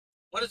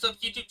What is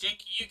up, YouTube?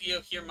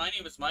 JankyYGO here. My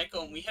name is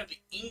Mikhael, and we have the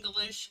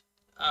English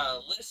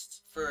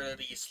list for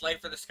the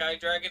Slifer the Sky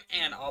Dragon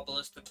and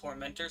Obelisk the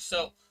Tormentor.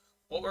 So,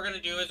 what we're going to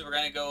do is we're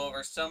going to go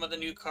over some of the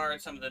new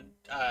cards, some of the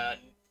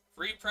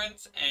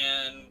reprints,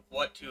 and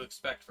what to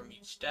expect from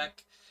each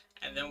deck.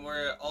 And then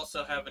we'll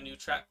also have a new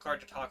trap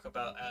card to talk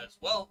about as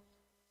well.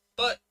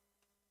 But,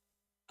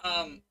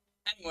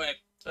 anyway,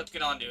 let's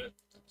get on to it.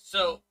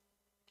 So,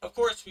 of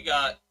course, we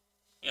got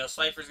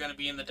Slifer's going to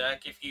be in the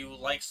deck. If you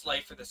like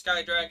Slifer the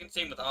Sky Dragon,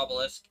 same with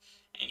Obelisk,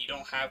 and you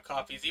don't have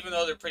copies, even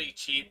though they're pretty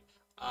cheap,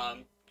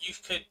 you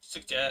could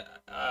suggest,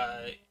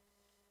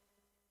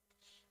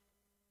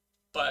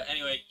 but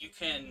anyway, you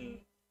can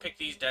pick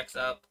these decks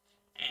up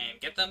and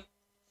get them.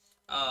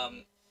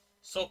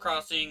 Soul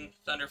Crossing,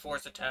 Thunder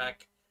Force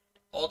Attack,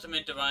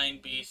 Ultimate Divine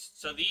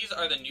Beast. So these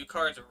are the new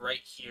cards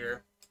right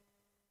here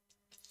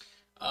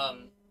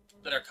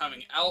that are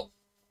coming out.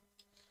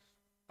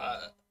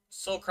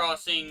 Soul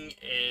Crossing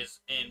is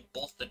in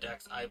both the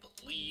decks, I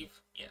believe.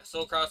 Yeah,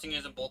 Soul Crossing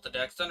is in both the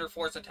decks. Thunder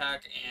Force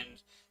Attack and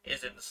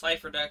is in the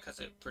Slifer deck because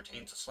it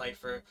pertains to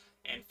Slifer.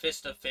 And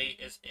Fist of Fate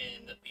is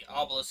in the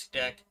Obelisk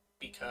deck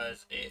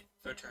because it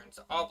returns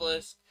to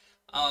Obelisk.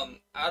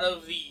 Out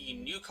of the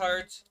new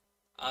cards,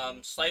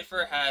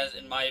 Slifer has,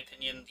 in my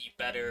opinion, the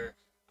better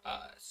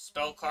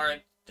spell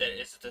card that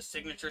is the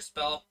signature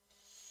spell.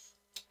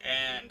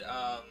 And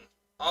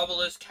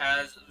Obelisk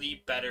has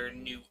the better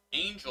new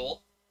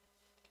angel,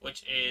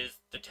 which is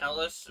the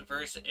Tellus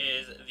versus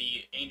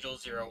the Angel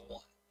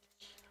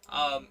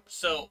 01.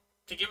 So,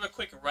 to give a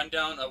quick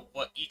rundown of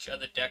what each of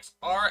the decks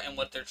are and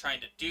what they're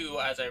trying to do,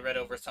 as I read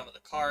over some of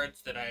the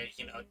cards that I,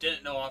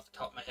 didn't know off the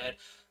top of my head,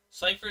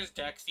 Slifer's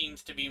deck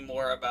seems to be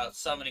more about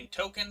summoning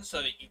tokens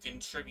so that you can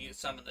tribute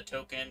the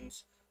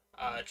tokens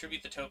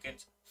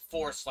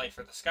for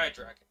Slifer the Sky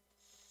Dragon.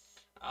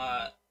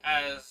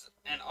 As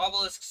an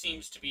Obelisk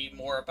seems to be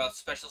more about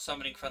special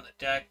summoning from the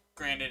deck.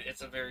 Granted,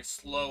 it's a very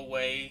slow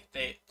way.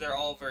 They're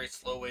all very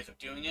slow ways of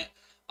doing it.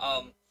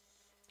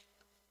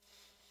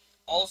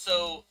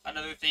 Also,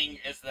 another thing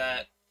is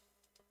that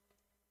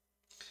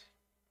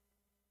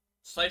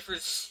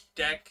Slifer's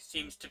deck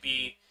seems to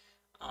be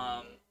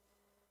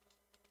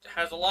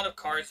has a lot of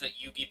cards that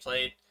Yugi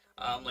played,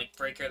 like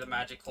Breaker the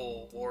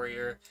Magical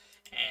Warrior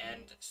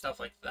and stuff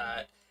like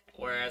that.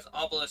 Whereas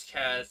Obelisk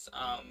has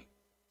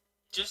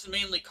just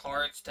mainly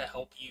cards to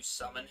help you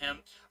summon him.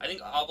 I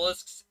think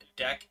Obelisk's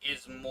deck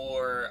is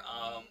more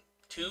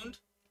tuned,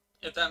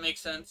 if that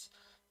makes sense,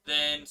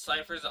 than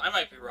Slifer's. I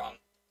might be wrong.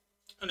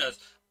 Who knows?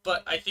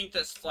 But I think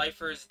that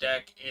Slifer's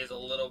deck is a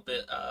little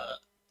bit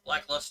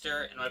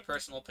lackluster, in my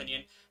personal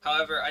opinion.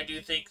 However, I do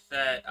think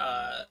that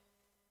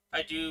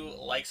I do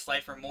like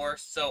Slifer more.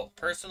 So,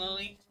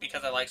 personally,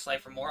 because I like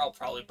Slifer more, I'll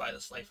probably buy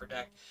the Slifer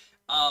deck.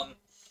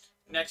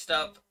 Next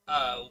up,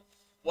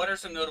 what are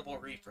some notable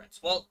reprints?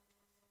 Well,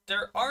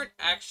 there aren't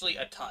actually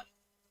a ton.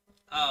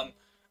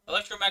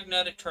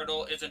 Electromagnetic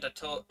Turtle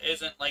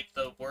isn't like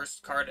the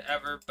worst card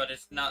ever, but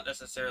it's not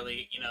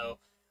necessarily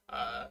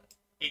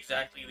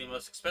exactly the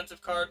most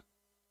expensive card.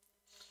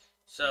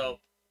 So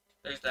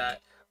there's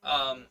that.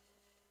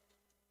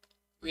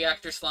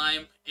 Reactor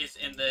Slime is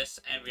in this,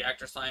 and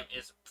Reactor Slime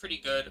is pretty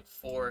good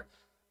for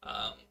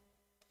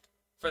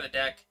the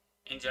deck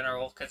in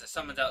general because it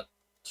summons out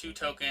 2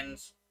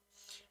 tokens,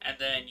 and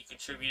then you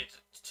contribute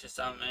to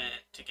summon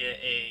to get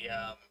a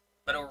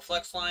Metal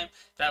Reflect Slime.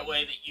 That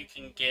way that you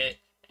can get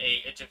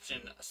a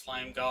Egyptian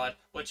Slime God,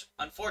 which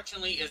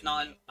unfortunately is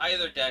not in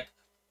either deck,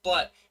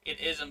 but it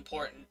is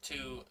important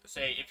to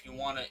say if you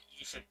want to,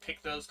 you should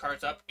pick those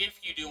cards up if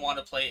you do want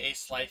to play a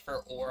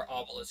Slifer or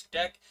Obelisk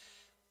deck.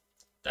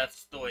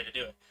 That's the way to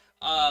do it.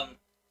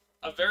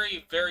 A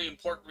very, very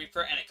important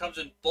reprint, and it comes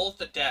in both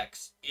the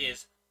decks,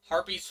 is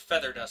Harpy's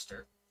Feather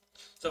Duster.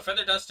 So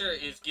Feather Duster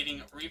is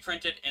getting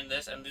reprinted in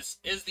this, and this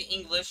is the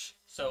English,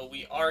 so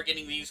we are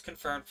getting these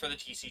confirmed for the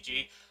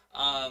TCG.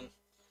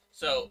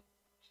 So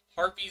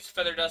Harpy's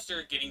Feather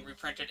Duster getting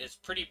reprinted is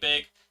pretty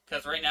big,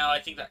 because right now I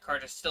think that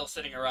card is still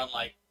sitting around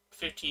like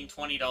 $15,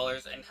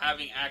 $20, and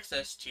having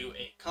access to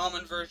a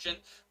common version,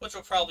 which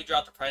will probably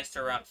drop the price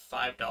to around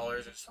 $5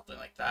 or something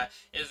like that,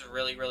 is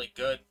really, really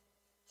good.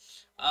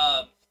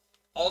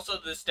 Also,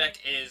 this deck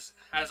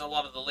has a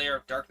lot of the Layer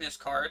of Darkness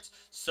cards,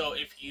 so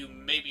if you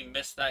maybe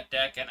missed that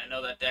deck, and I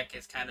know that deck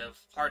is kind of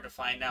hard to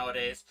find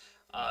nowadays,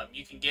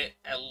 you can get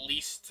at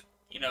least,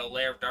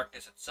 Layer of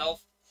Darkness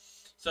itself,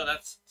 so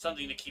that's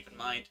something to keep in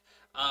mind.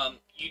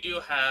 You do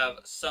have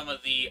some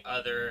of the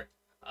other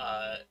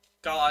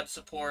God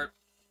support,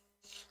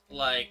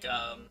 like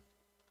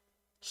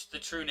the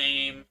True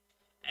Name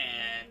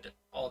and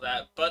all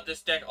that, but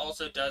this deck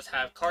also does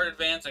have Card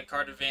Advance, and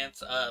Card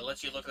Advance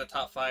lets you look at the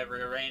top 5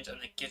 rearrange, and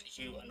it gives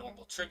you a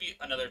normal tribute,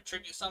 another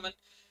tribute summon.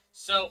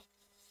 So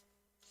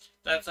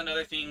that's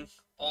another thing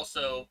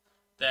also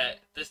that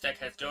this deck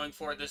has going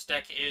for it. This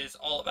deck is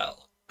all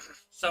about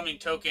summoning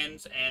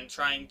tokens and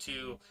trying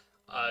to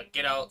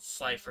get out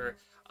Slifer.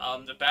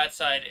 The bad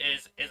side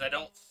is I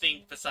don't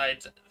think,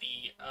 besides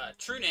the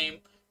True Name,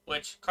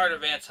 which Card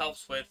Advance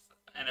helps with,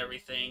 and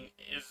everything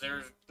is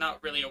there's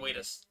not really a way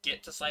to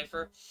get to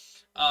Slifer.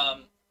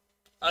 Um,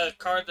 a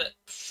card that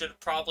should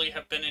probably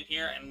have been in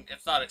here, and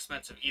it's not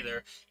expensive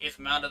either, is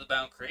Mound of the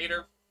Bound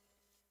Creator.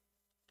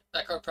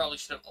 That card probably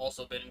should have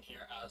also been in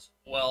here as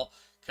well,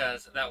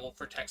 because that will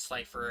protect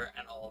Slifer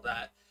and all of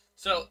that.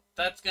 So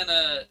that's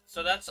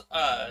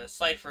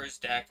Slifer's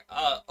deck.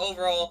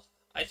 Overall,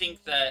 I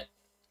think that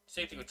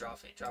same thing with Draw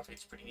Fate. Draw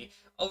Fate's pretty neat.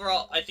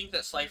 Overall, I think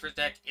that Slifer's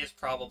deck is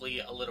probably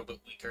a little bit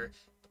weaker,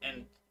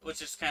 and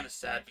which is kind of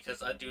sad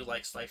because I do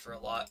like Slifer a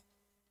lot.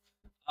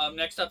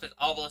 Next up is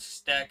Obelisk's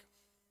deck.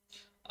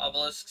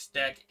 Obelisk's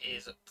deck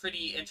is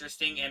pretty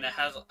interesting, and it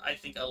has, I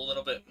think, a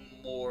little bit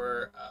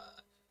more,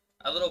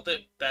 a little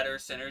bit better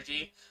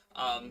synergy.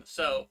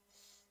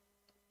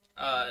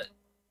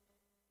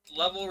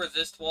 Level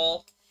resist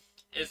wall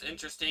is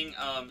interesting.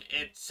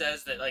 It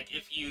says that like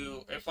if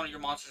one of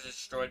your monsters is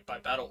destroyed by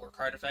battle or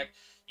card effect,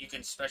 you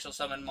can special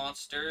summon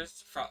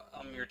monsters from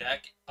your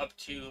deck up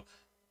to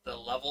the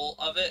level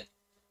of it,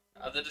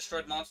 the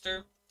destroyed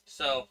monster.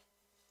 So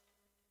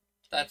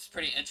that's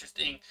pretty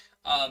interesting.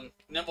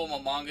 Nimble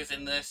Momonga's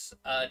in this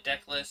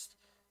deck list,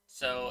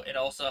 so it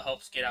also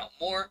helps get out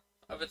more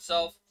of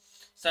itself.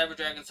 Cyber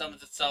Dragon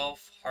summons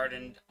itself.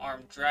 Hardened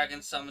Armed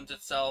Dragon summons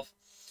itself.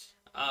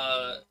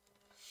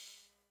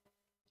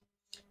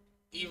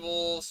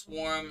 Evil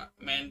Swarm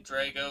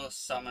Mandrago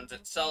summons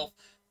itself.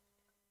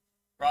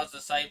 Ra's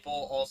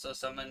Disciple also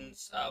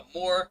summons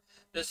more.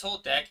 This whole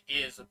deck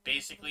is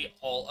basically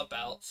all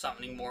about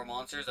summoning more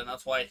monsters, and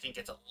that's why I think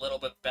it's a little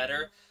bit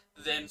better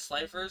than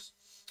Slifer's.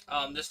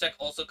 This deck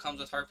also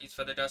comes with Harpy's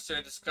Feather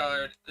Duster.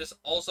 This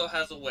also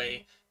has a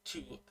way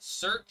to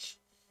search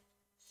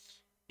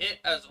it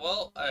as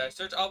well,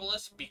 search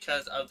Obelisk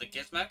because of the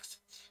Gizmex.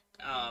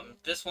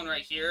 This one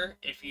right here,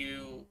 if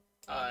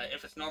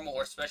it's normal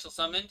or special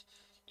summoned,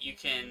 you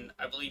can,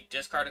 I believe,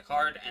 discard a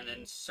card and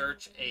then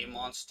search a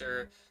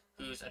monster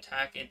whose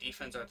attack and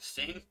defense are the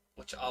same,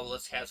 which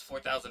Obelisk has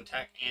 4,000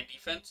 attack and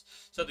defense.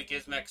 So the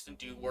Gizmex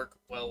do work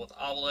well with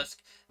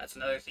Obelisk. That's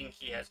another thing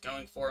he has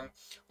going for him.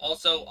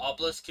 Also,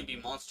 Obelisk can be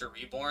Monster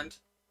Reborn.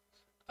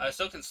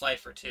 So can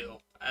Slifer too.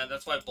 And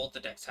that's why both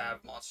the decks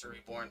have Monster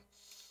Reborn.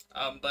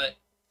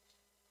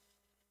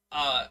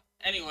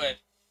 Anyway,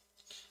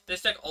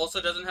 this deck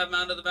also doesn't have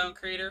Mound of the Bound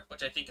Creator,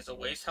 which I think is a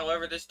waste.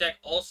 However, this deck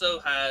also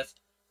has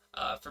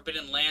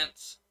Forbidden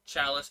Lance,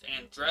 Chalice,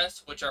 and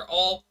Dress, which are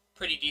all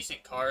pretty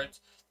decent cards.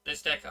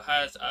 This deck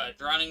has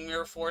Drowning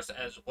Mirror Force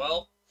as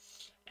well,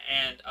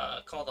 and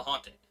Call the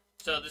Haunted.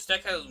 So this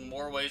deck has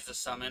more ways to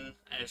summon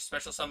and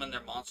special summon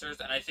their monsters,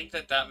 and I think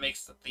that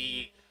makes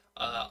the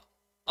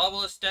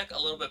Obelisk deck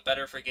a little bit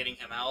better for getting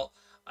him out.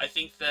 I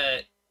think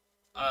that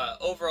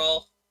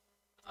overall,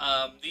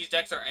 these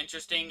decks are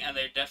interesting, and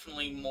they're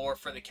definitely more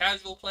for the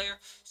casual player.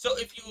 So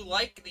if you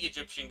like the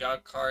Egyptian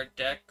God card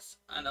decks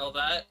and all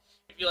that,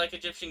 if you like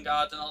Egyptian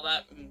Gods and all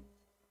that,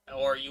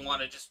 or you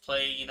want to just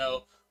play,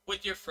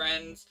 with your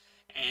friends,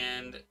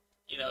 and,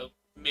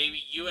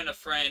 maybe you and a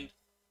friend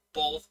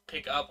both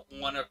pick up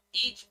one of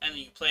each, and then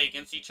you play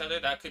against each other,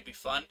 that could be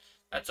fun.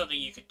 That's something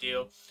you could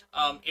do.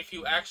 If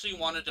you actually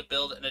wanted to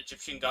build an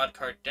Egyptian God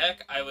card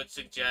deck, I would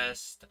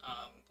suggest,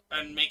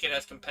 and make it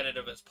as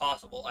competitive as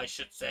possible, I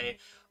should say,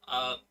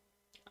 I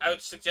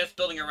would suggest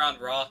building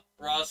around Ra.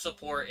 Ra's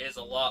support is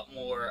a lot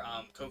more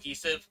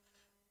cohesive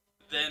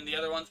than the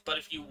other ones, but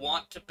if you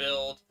want to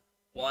build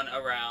one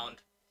around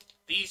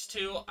these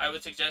two, I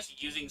would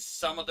suggest using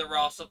some of the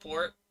Ra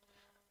support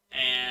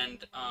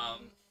and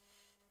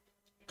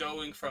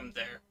going from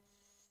there.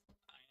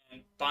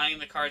 And buying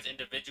the cards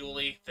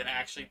individually than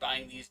actually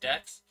buying these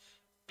decks,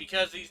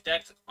 because these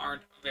decks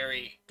aren't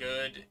very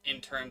good in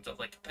terms of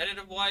like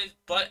competitive wise,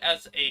 but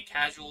as a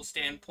casual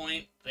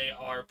standpoint, they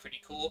are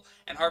pretty cool.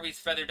 And Harpy's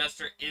Feather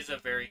Duster is a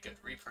very good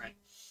reprint.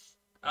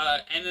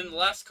 And then the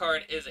last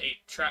card is a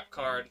trap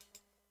card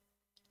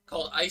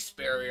called Ice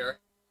Barrier,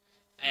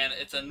 and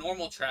it's a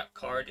normal trap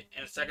card,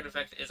 and its second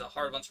effect is a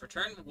hard once per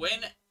turn.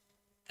 When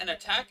an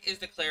attack is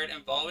declared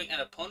involving an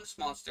opponent's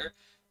monster,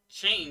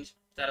 change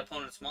that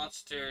opponent's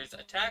monster's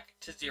attack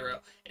to 0.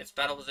 Its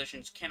battle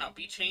positions cannot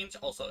be changed.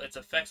 Also, its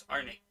effects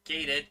are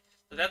negated.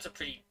 So that's a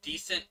pretty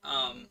decent,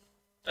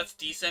 that's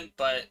decent,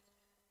 but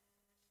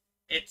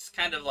it's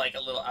kind of like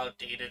a little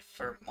outdated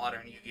for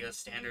modern Yu-Gi-Oh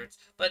standards.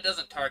 But it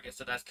doesn't target,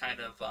 so that's kind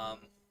of,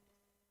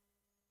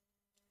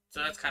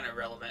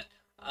 relevant.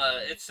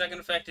 Its second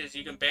effect is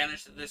you can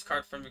banish this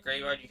card from your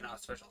graveyard. You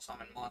cannot special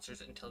summon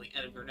monsters until the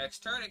end of your next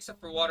turn, except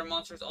for water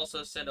monsters.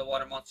 Also, send a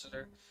water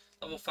monster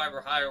level 5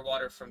 or higher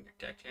water from your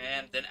deck to your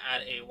hand, then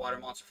add a water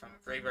monster from your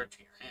graveyard to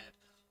your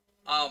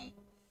hand.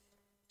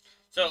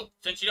 So,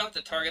 since you don't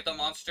have to target the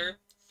monster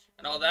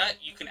and all that,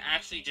 you can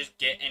actually just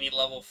get any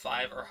level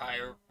 5 or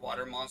higher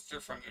water monster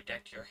from your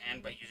deck to your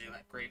hand by using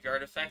that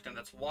graveyard effect, and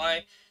that's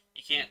why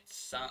you can't.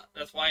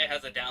 That's why it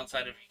has a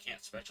downside if you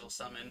can't special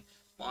summon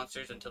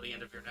monsters until the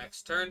end of your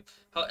next turn.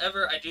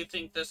 However, I do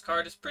think this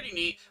card is pretty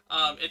neat.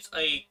 It's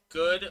a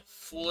good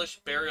Foolish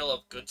Burial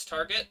of Goods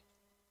target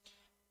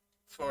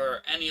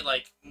for any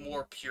like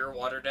more pure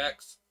water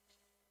decks.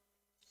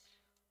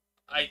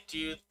 I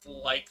do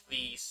like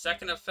the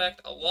second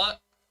effect a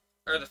lot.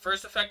 Or the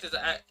first effect is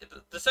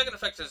the second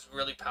effect is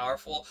really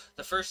powerful.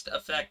 The first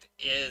effect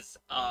is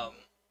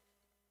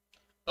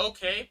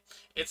okay.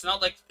 It's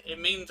not like it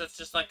means it's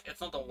just like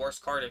it's not the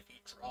worst card if you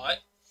draw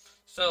it.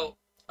 So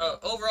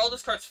overall,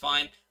 this card's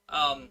fine.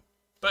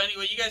 But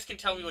anyway, you guys can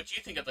tell me what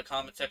you think in the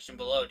comment section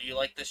below. Do you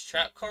like this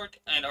trap card?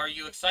 And are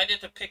you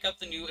excited to pick up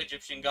the new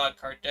Egyptian God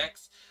card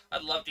decks?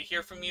 I'd love to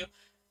hear from you.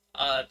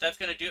 That's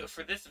going to do it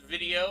for this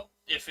video.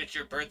 If it's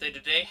your birthday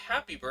today,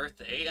 happy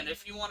birthday. And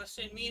if you want to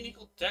send me any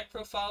deck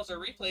profiles or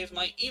replays,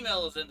 my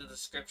email is in the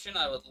description.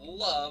 I would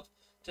love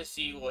to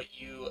see what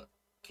you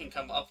can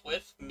come up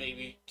with.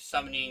 Maybe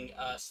summoning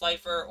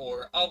Slifer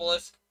or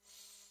Obelisk.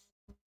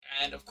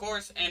 And of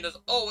course, and as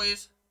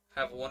always,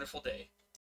 have a wonderful day.